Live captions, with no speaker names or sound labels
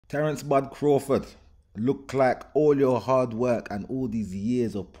Terence Bud Crawford, look like all your hard work and all these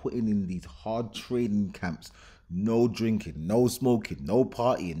years of putting in these hard training camps, no drinking, no smoking, no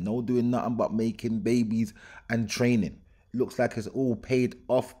partying, no doing nothing but making babies and training. Looks like it's all paid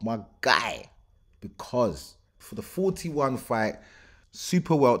off, my guy. Because for the 41 fight,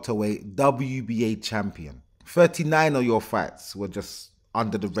 super welterweight WBA champion, 39 of your fights were just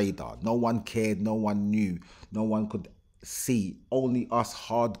under the radar. No one cared, no one knew, no one could see. Only us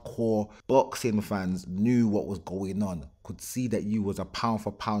hardcore boxing fans knew what was going on, could see that you was a pound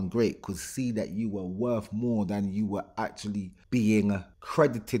for pound great, could see that you were worth more than you were actually being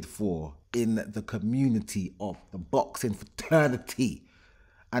credited for in the community of the boxing fraternity.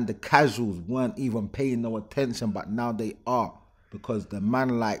 And the casuals weren't even paying no attention, but now they are, because the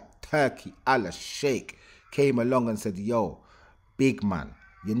man like Turkey Allah Sheikh came along and said, yo, big man,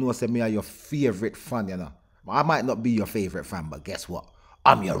 you know, say me are your favorite fan, you know. I might not be your favorite fan, but guess what?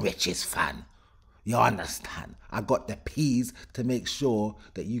 I'm your richest fan. You understand? I got the P's to make sure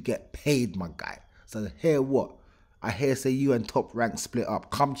that you get paid, my guy. So hear what? I hear say you and Top Rank split up.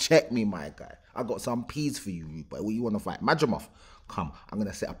 Come check me, my guy. I got some P's for you, but what you want to fight? Madrimov, come. I'm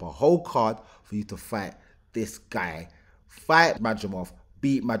going to set up a whole card for you to fight this guy. Fight Madrimov,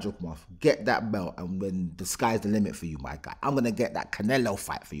 beat Madrimov, get that belt, and when the sky's the limit for you, my guy. I'm going to get that Canelo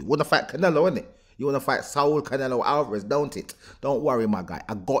fight for you. Want to fight Canelo, innit? You want to fight Saul Canelo Alvarez, don't it? Don't worry, my guy.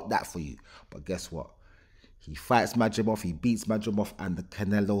 I got that for you. But guess what? He fights Madrimov, he beats Madrimov, and the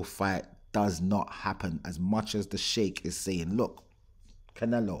Canelo fight does not happen, as much as the Sheikh is saying, look,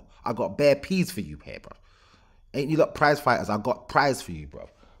 Canelo, I got bare peas for you here, bro. Ain't you lot prize fighters? I got prize for you, bro.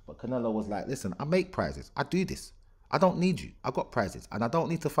 But Canelo was like, listen, I make prizes. I do this. I don't need you. I got prizes. And I don't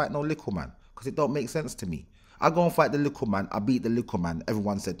need to fight no little man, because it don't make sense to me. I go and fight the little man. I beat the little man.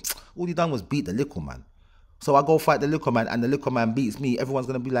 Everyone said, all you done was beat the little man. So I go fight the little man and the little man beats me. Everyone's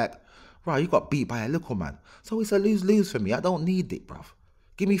going to be like, right, you got beat by a little man. So it's a lose-lose for me. I don't need it, bruv.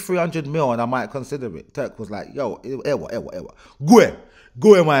 Give me 300 mil and I might consider it. Turk was like, yo, ewa.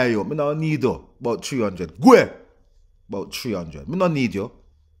 Go, my yo. Me no need you. About 300. Go. About 300. Me no need you.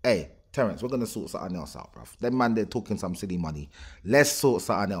 Hey, Terence, we're going to sort something else out, bruv. Them man, they're talking some silly money. Let's sort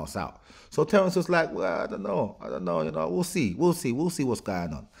something else out. So Terence was like, well, I don't know, you know, we'll see what's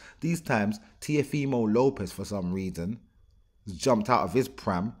going on. These times, Teofimo Lopez, for some reason, jumped out of his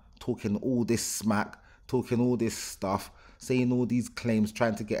pram, talking all this smack, talking all this stuff, saying all these claims,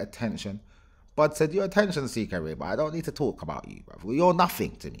 trying to get attention. Bud said, you're attention seeker, but I don't need to talk about you, bruv. Well, you're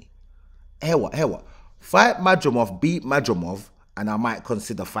nothing to me. Hear what? Fight Madrimov, beat Madrimov, and I might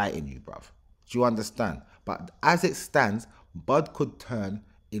consider fighting you, bruv. Do you understand? But as it stands, Bud could turn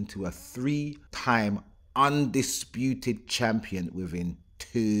into a 3-time undisputed champion within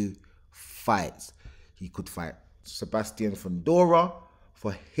 2 fights. He could fight Sebastian Fundora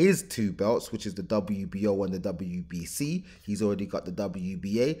for his 2 belts, which is the WBO and the WBC. He's already got the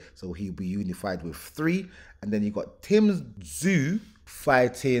WBA, so he'll be unified with 3. And then you got Tim Tszyu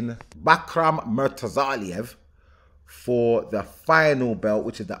fighting Bakram Murtazaliev for the final belt,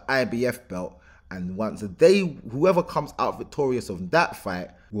 which is the IBF belt. And once whoever comes out victorious of that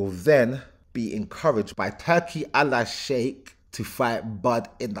fight will then be encouraged by Turkey Allah Sheikh to fight Bud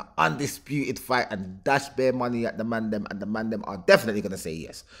in the undisputed fight and dash bare money at the man them, and the man them are definitely going to say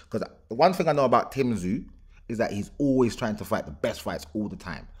yes. Because the one thing I know about Tim Tszyu is that he's always trying to fight the best fights all the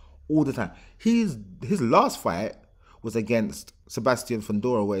time. All the time. His last fight was against Sebastian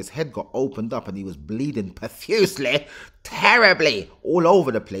Fundora, where his head got opened up and he was bleeding profusely, terribly, all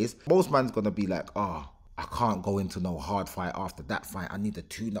over the place. Most man's going to be like, oh, I can't go into no hard fight after that fight. I need a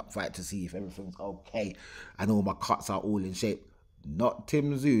tune-up fight to see if everything's okay and all my cuts are all in shape. Not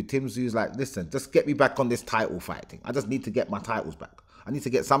Tim Tszyu. Tim Tszyu's like, listen, just get me back on this title fight thing. I just need to get my titles back. I need to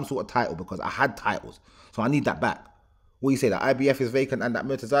get some sort of title because I had titles. So I need that back. What do you say? That IBF is vacant and that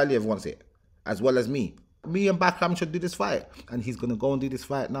Murtazaliev wants it, as well as me. Me and Bakram should do this fight. And he's going to go and do this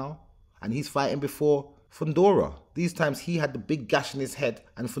fight now. And he's fighting before Fundora. These times he had the big gash in his head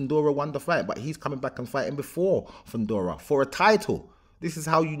and Fundora won the fight. But he's coming back and fighting before Fundora for a title. This is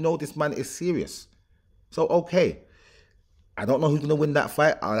how you know this man is serious. So, okay. I don't know who's going to win that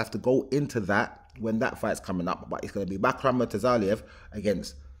fight. I'll have to go into that when that fight's coming up. But it's going to be Bakram Murtazaliev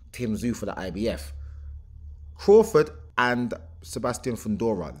against Tim Tszyu for the IBF. Crawford and Sebastian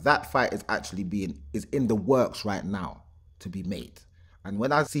Fundora, that fight is actually is in the works right now to be made. And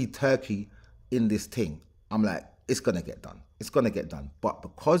when I see Turkey in this thing, I'm like, it's gonna get done. It's gonna get done. But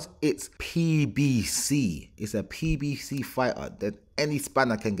because it's PBC, it's a PBC fighter, then any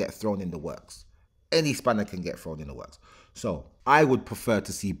spanner can get thrown in the works. Any spanner can get thrown in the works. So I would prefer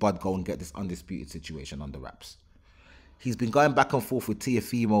to see Bud go and get this undisputed situation on the wraps. He's been going back and forth with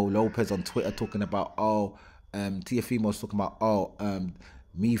Teofimo Lopez on Twitter talking about, Teofimo's talking about,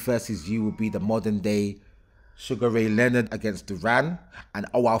 me versus you will be the modern day Sugar Ray Leonard against Duran, and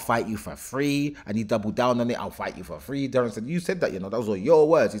I'll fight you for free. And he doubled down on it. I'll fight you for free. Darren said, you said that, those were your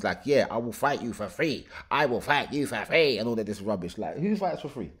words. He's like, yeah, I will fight you for free. I will fight you for free. And all that this rubbish. Like, who fights for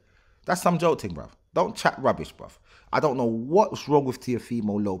free? That's some joke thing, bruv. Don't chat rubbish, bruv. I don't know what's wrong with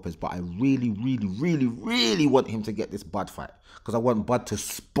Teofimo Lopez, but I really, really, really, really want him to get this Bud fight. Because I want Bud to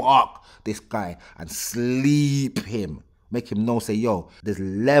spark this guy and sleep him. Make him know, say, yo, there's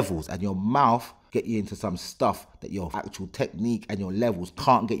levels, and your mouth get you into some stuff that your actual technique and your levels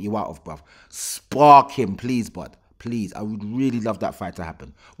can't get you out of, bruv. Spark him, please, Bud. Please, I would really love that fight to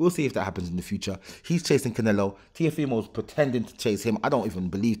happen. We'll see if that happens in the future. He's chasing Canelo. Teofimo's pretending to chase him. I don't even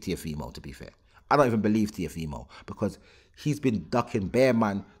believe Teofimo, to be fair. I don't even believe Teofimo, because he's been ducking bear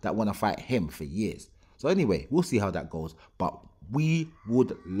man that want to fight him for years. So anyway, we'll see how that goes. But we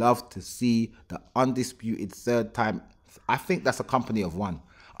would love to see the undisputed third time. I think that's a company of one.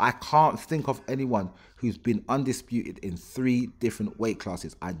 I can't think of anyone who's been undisputed in 3 different weight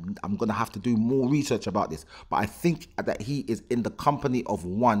classes. I'm going to have to do more research about this. But I think that he is in the company of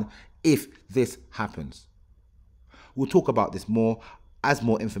one if this happens. We'll talk about this more as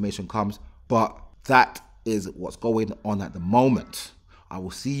more information comes. But that is what's going on at the moment. I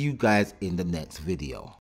will see you guys in the next video.